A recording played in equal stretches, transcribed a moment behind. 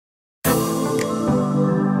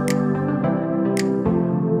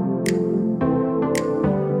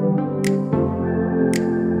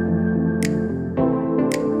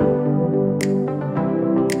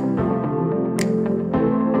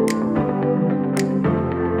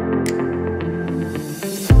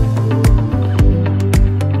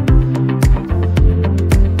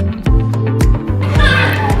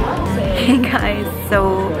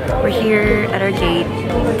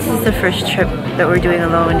first trip that we're doing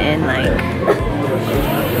alone in like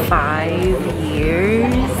 5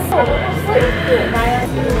 years.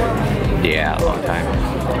 Yeah, a long time.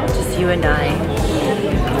 Just you and I.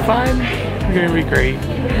 Fun. We're gonna be great.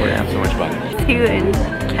 We're gonna have so much fun. See you in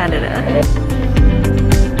Canada.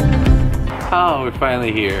 Oh, we're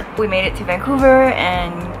finally here. We made it to Vancouver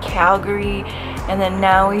and Calgary, and then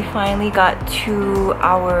now we finally got to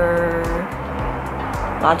our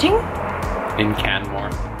lodging? In Canmore.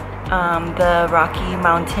 The Rocky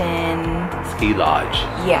Mountain Ski Lodge.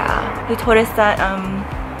 Yeah. They told us that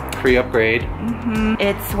Free upgrade.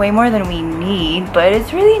 it's way more than we need, but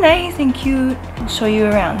it's really nice and cute. I'll show you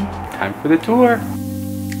around. Time for the tour.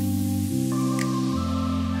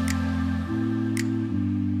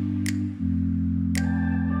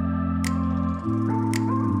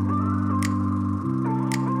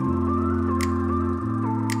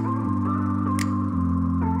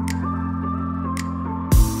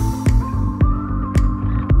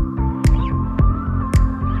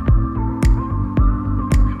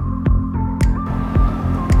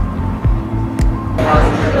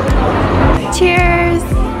 Cheers!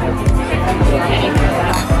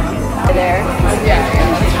 There.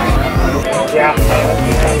 Yeah.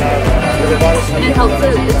 And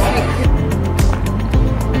hopefully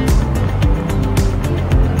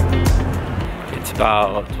It's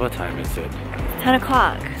about, what time is it? 10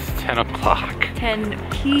 o'clock. It's 10 o'clock. 10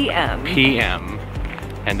 p.m. p.m.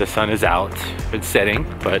 and the sun is out. It's setting,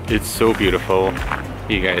 but it's so beautiful.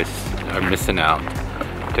 You guys are missing out.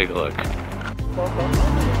 Take a look.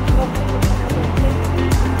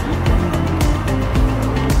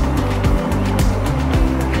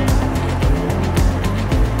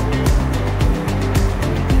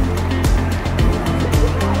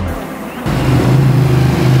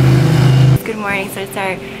 Good morning, so it's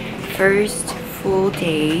our first full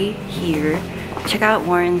day here. Check out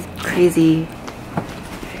Warren's crazy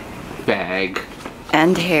Bag.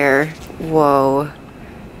 and hair. Whoa.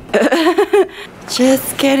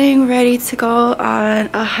 Just getting ready to go on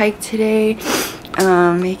a hike today.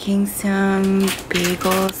 Making some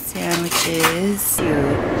bagel sandwiches to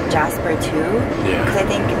Jasper too. Yeah. Because I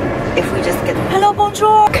think if we just get hello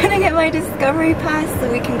bonjour, I'm gonna get my discovery pass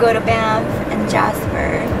so we can go to Banff and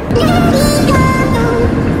Jasper.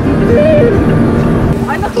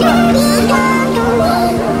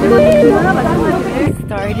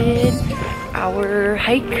 Started our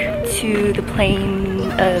hike to the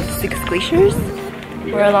plain of Six Glaciers.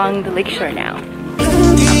 We're along the lakeshore now.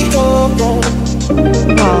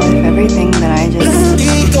 Wow, if everything that I just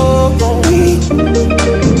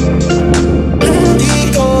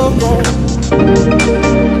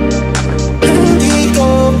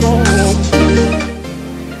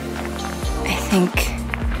I think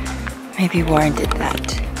maybe Warren did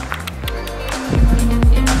that.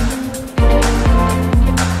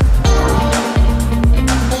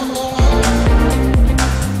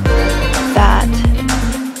 That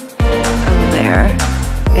over there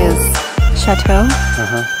is Chateau,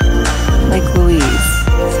 like Louise.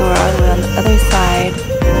 So we're all the way on the other side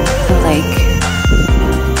of the lake.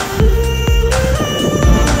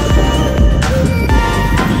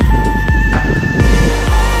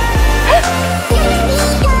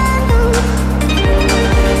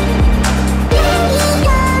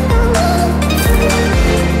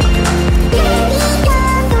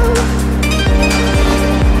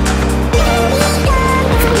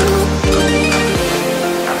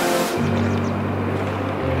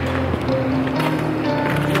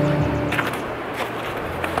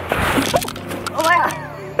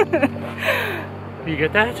 You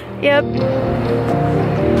get that? Yep.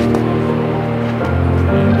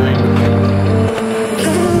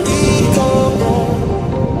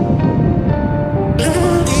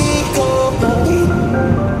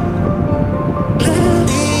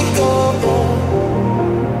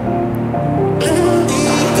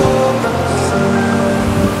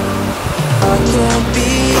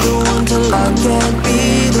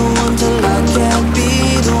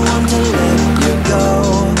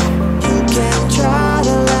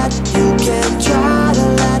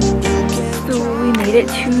 It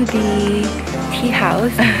to the tea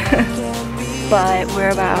house, but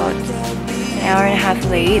we're about an hour and a half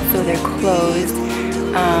late, so they're closed.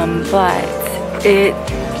 But it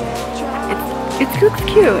looks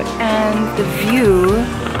cute, and the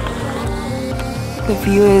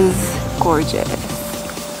view is gorgeous.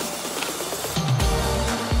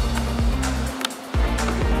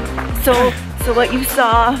 So what you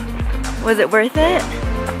saw, was it worth it?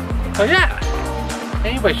 Oh yeah.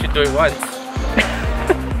 Anybody should do it once.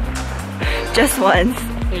 Just once?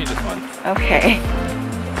 Maybe just once. Okay.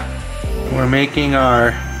 We're making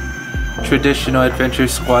our traditional adventure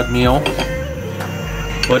squad meal.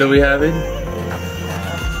 What are we having?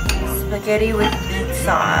 Spaghetti with beet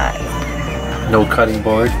sauce. No cutting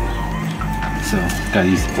board. So, gotta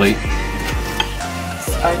use the plate.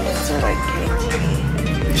 Onions are like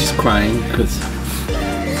cake. She's crying because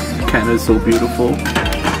Canada's so beautiful.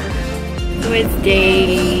 So it's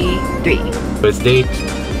day 3. It's day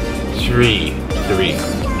 3.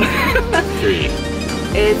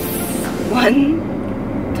 It's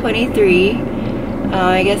 1:23.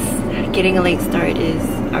 I guess getting a late start is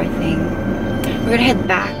our thing. We're gonna head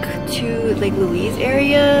back to Lake Louise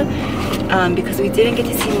area because we didn't get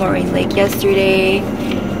to see Moraine Lake yesterday.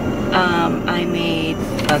 I made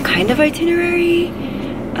a kind of itinerary.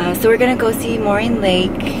 So we're gonna go see Moraine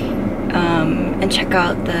Lake and check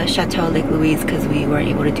out the Chateau Lake Louise because we weren't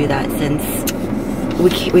able to do that since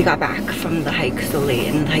we got back from the hike so late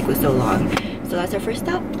and the hike was so long. So that's our first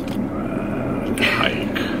stop.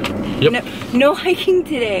 Hike. Yep. No hiking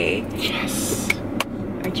today. Yes.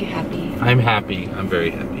 Aren't you happy? I'm happy. I'm very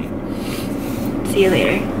happy. See you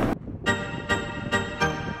later.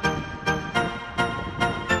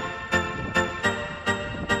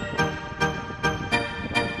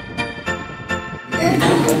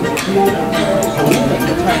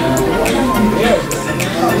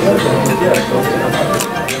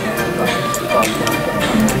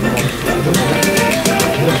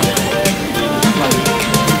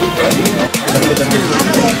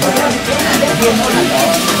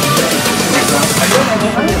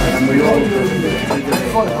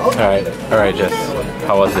 Alright, Jess.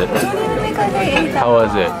 How was it? How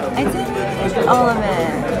was it? I did all of it.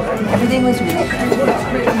 Everything was really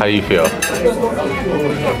good. How do you feel?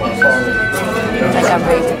 Like I'm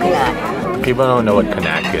ready to connect. People don't know what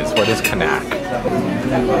Kanak is. What is Kanak?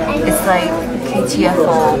 It's like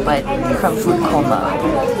KTFO but from food coma.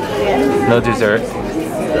 No dessert?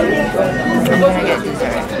 I'm gonna get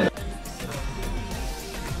dessert.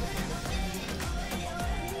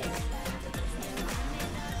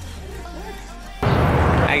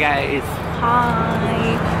 Hi guys.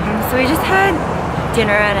 Hi. So we just had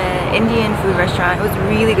dinner at an Indian food restaurant. It was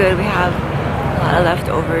really good. We have a lot of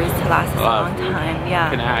leftovers to last us a long time. Yeah.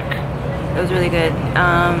 Kanak. It was really good.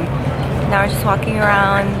 Now we're just walking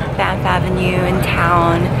around Banff Avenue in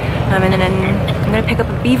town. And then I'm gonna pick up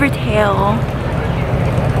a beaver tail.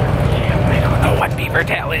 I don't know what beaver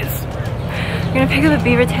tail is. We're gonna pick up a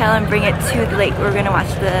beaver tail and bring it to the lake. We're gonna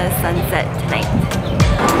watch the sunset tonight.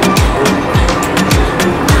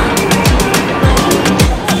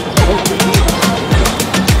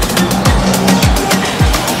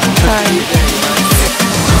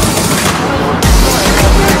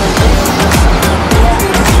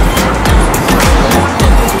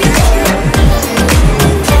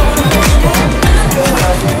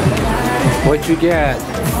 What'd you get?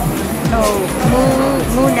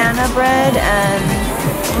 Oh, Nana bread and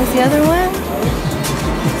what's the other one?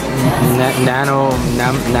 Namu.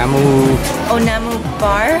 Oh, Namu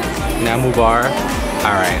bar. Namu bar.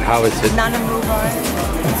 All right. How is it? Nanamu bar.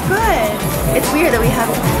 It's good. It's weird that we have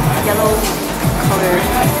yellow colored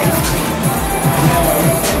ice cream.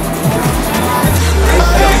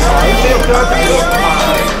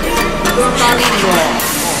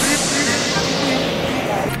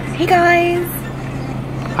 Hey guys.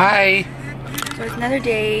 Hi. So it's another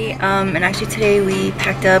day, and actually today we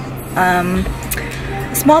packed up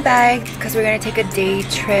a small bag because we're gonna take a day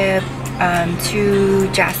trip to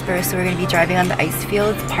Jasper. So we're gonna be driving on the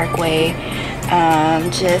Icefields Parkway.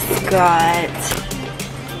 Just got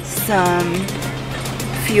some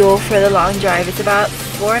fuel for the long drive. It's about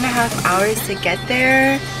 4.5 hours to get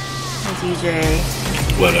there. Hi DJ.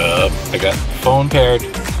 What up? I got phone paired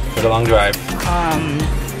for the long drive.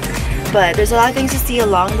 But there's a lot of things to see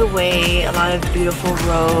along the way, a lot of beautiful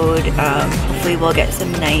road. Hopefully we'll get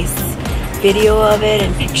some nice video of it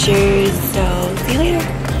and pictures. So see you later.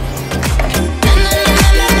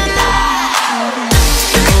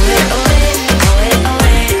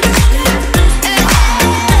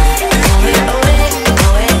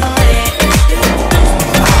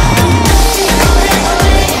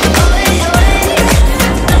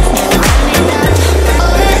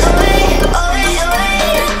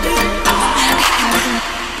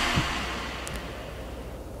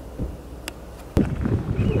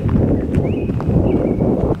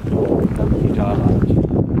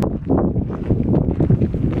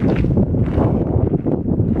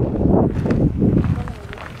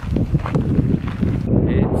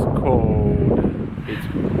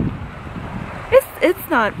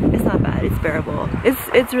 It's not bad. It's bearable.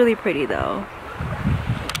 It's really pretty though.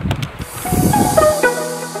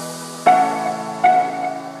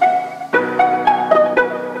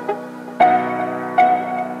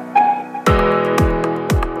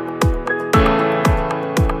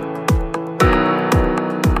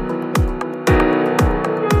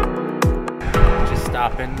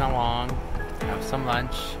 hopping along, have some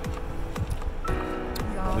lunch.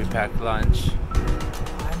 We packed lunch.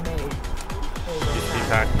 We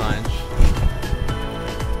packed lunch.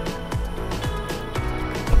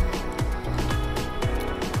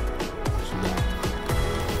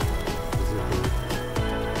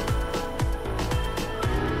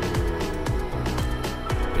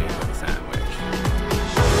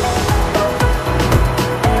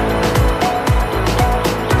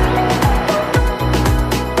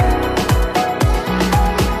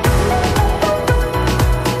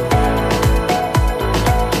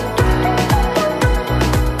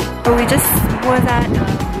 We just was at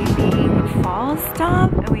Beaver Falls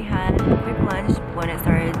stop and we had a quick lunch when it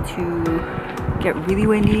started to get really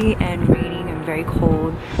windy and raining and very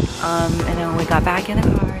cold. And then when we got back in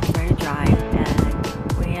the car and started to drive,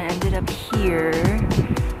 and we ended up here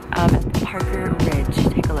at the Parker Ridge.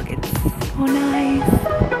 Take a look, it's so nice.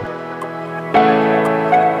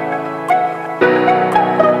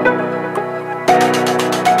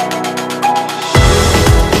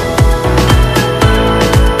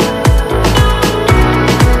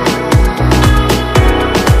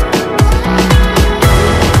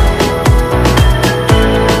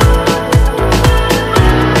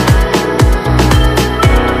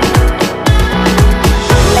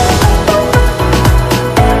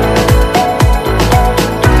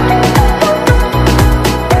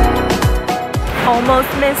 Almost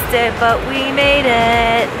missed it, but we made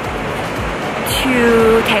it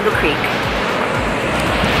to Tangle Creek.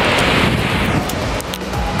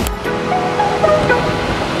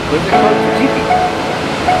 What's it called?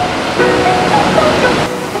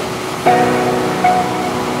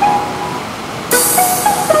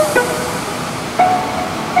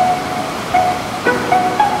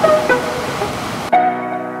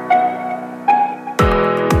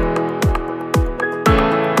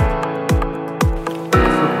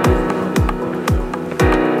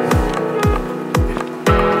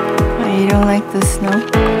 You don't like the snow?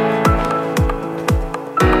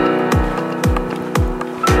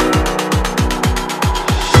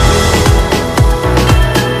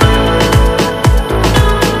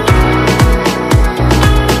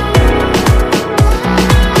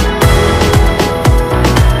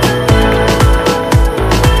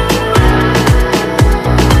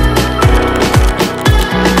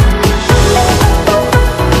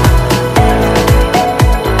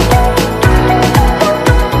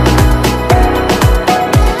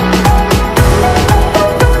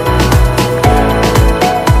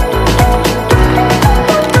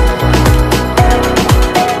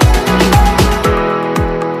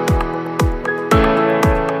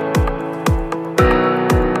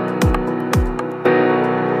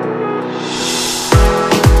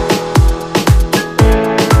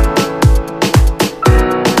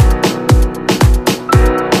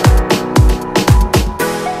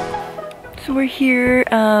 So we're here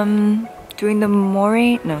doing the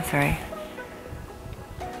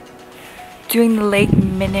doing the Lake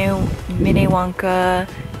Minnewanka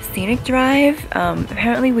Scenic Drive.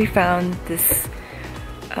 Apparently we found this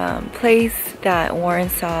place that Warren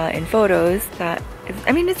saw in photos that is,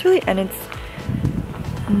 I mean, it's really, and it's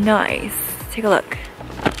nice. Take a look.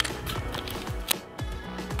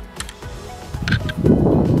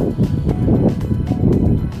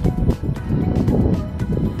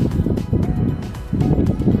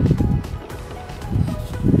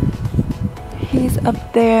 He's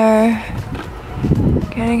up there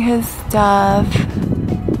getting his stuff.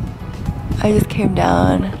 I just came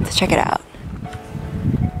down to check it out.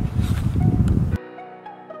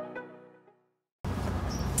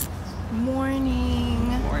 Morning.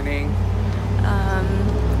 Morning.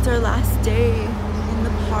 It's our last day in the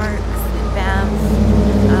parks in Banff.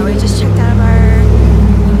 We just checked out of our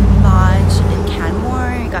lodge in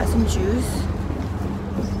Canmore and got some juice.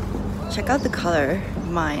 Check out the color of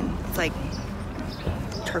mine. It's like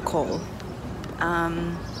charcoal.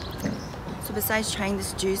 So besides trying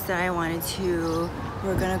this juice that I wanted to,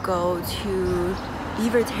 we're gonna go to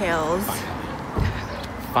Beaver Tails.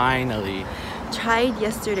 Finally. Tried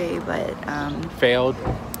yesterday, but Failed.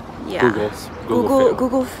 yeah.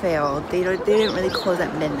 Google failed. They didn't really close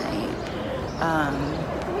at midnight.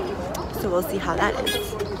 So we'll see how that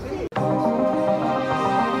is.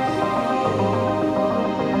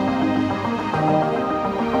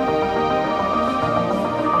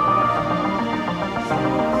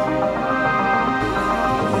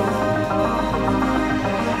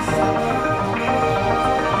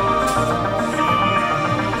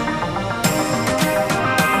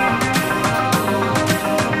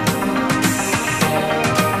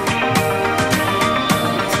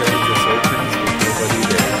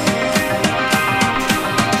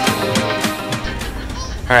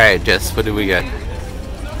 Alright, Jess, what do we get?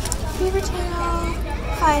 Beaver tail.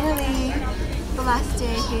 Finally, the last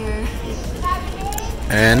day here.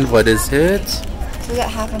 And what is it? So we got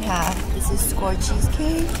half and half. This is score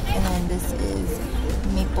cheesecake, and then this is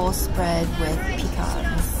maple spread with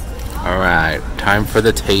pecans. Alright, time for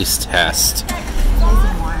the taste test. Nice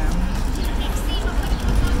and warm.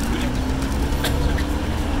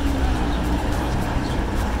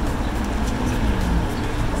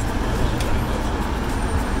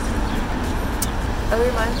 It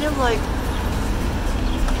reminds me of like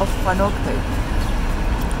a funnel cake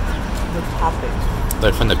with toppings.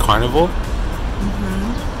 Like from the carnival?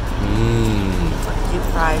 Mm-hmm. Mmm. Like deep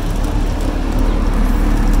fried.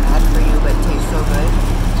 Bad for you, but it tastes so good.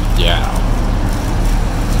 Yeah.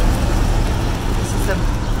 This is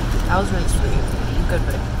that was really sweet. Good,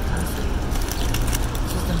 but kind of sweet.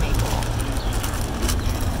 This is the maple.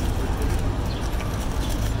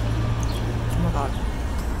 Oh my god.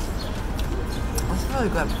 That's really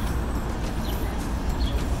good.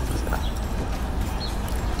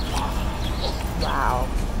 Wow.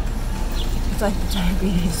 It's like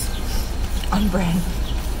diabetes on brand.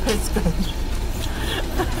 It's good.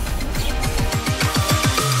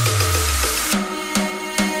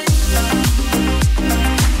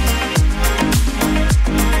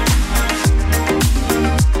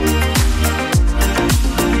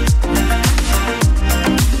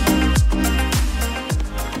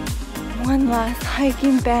 One last hike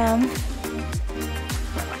in Banff.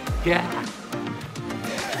 Yeah.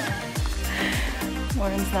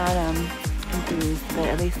 Warren's not enthused, but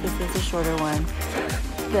at least this is a shorter one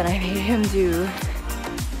than I made him do.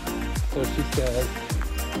 So she says,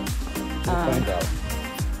 we'll find out.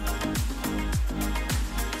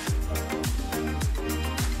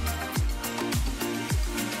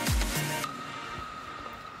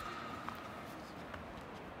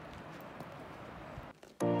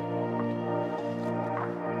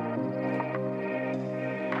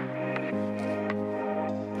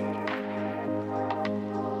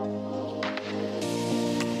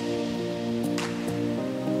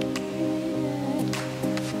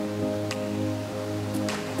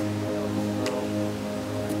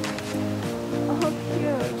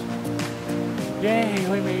 Yay,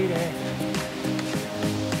 we made it.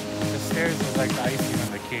 The stairs was like the icing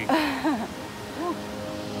on the cake.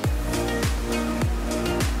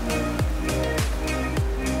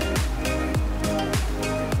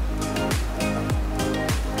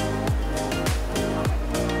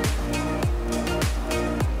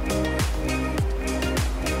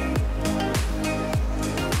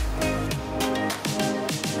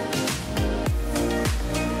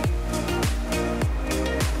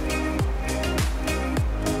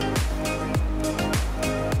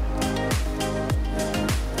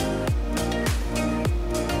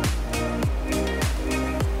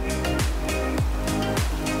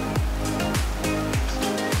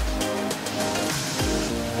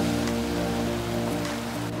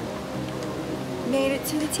 Made it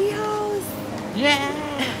to the tea house. Yeah!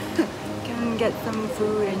 Can get some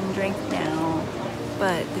food and drink now.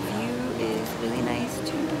 But the view is really nice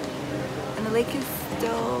too. And the lake is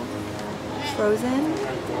still frozen.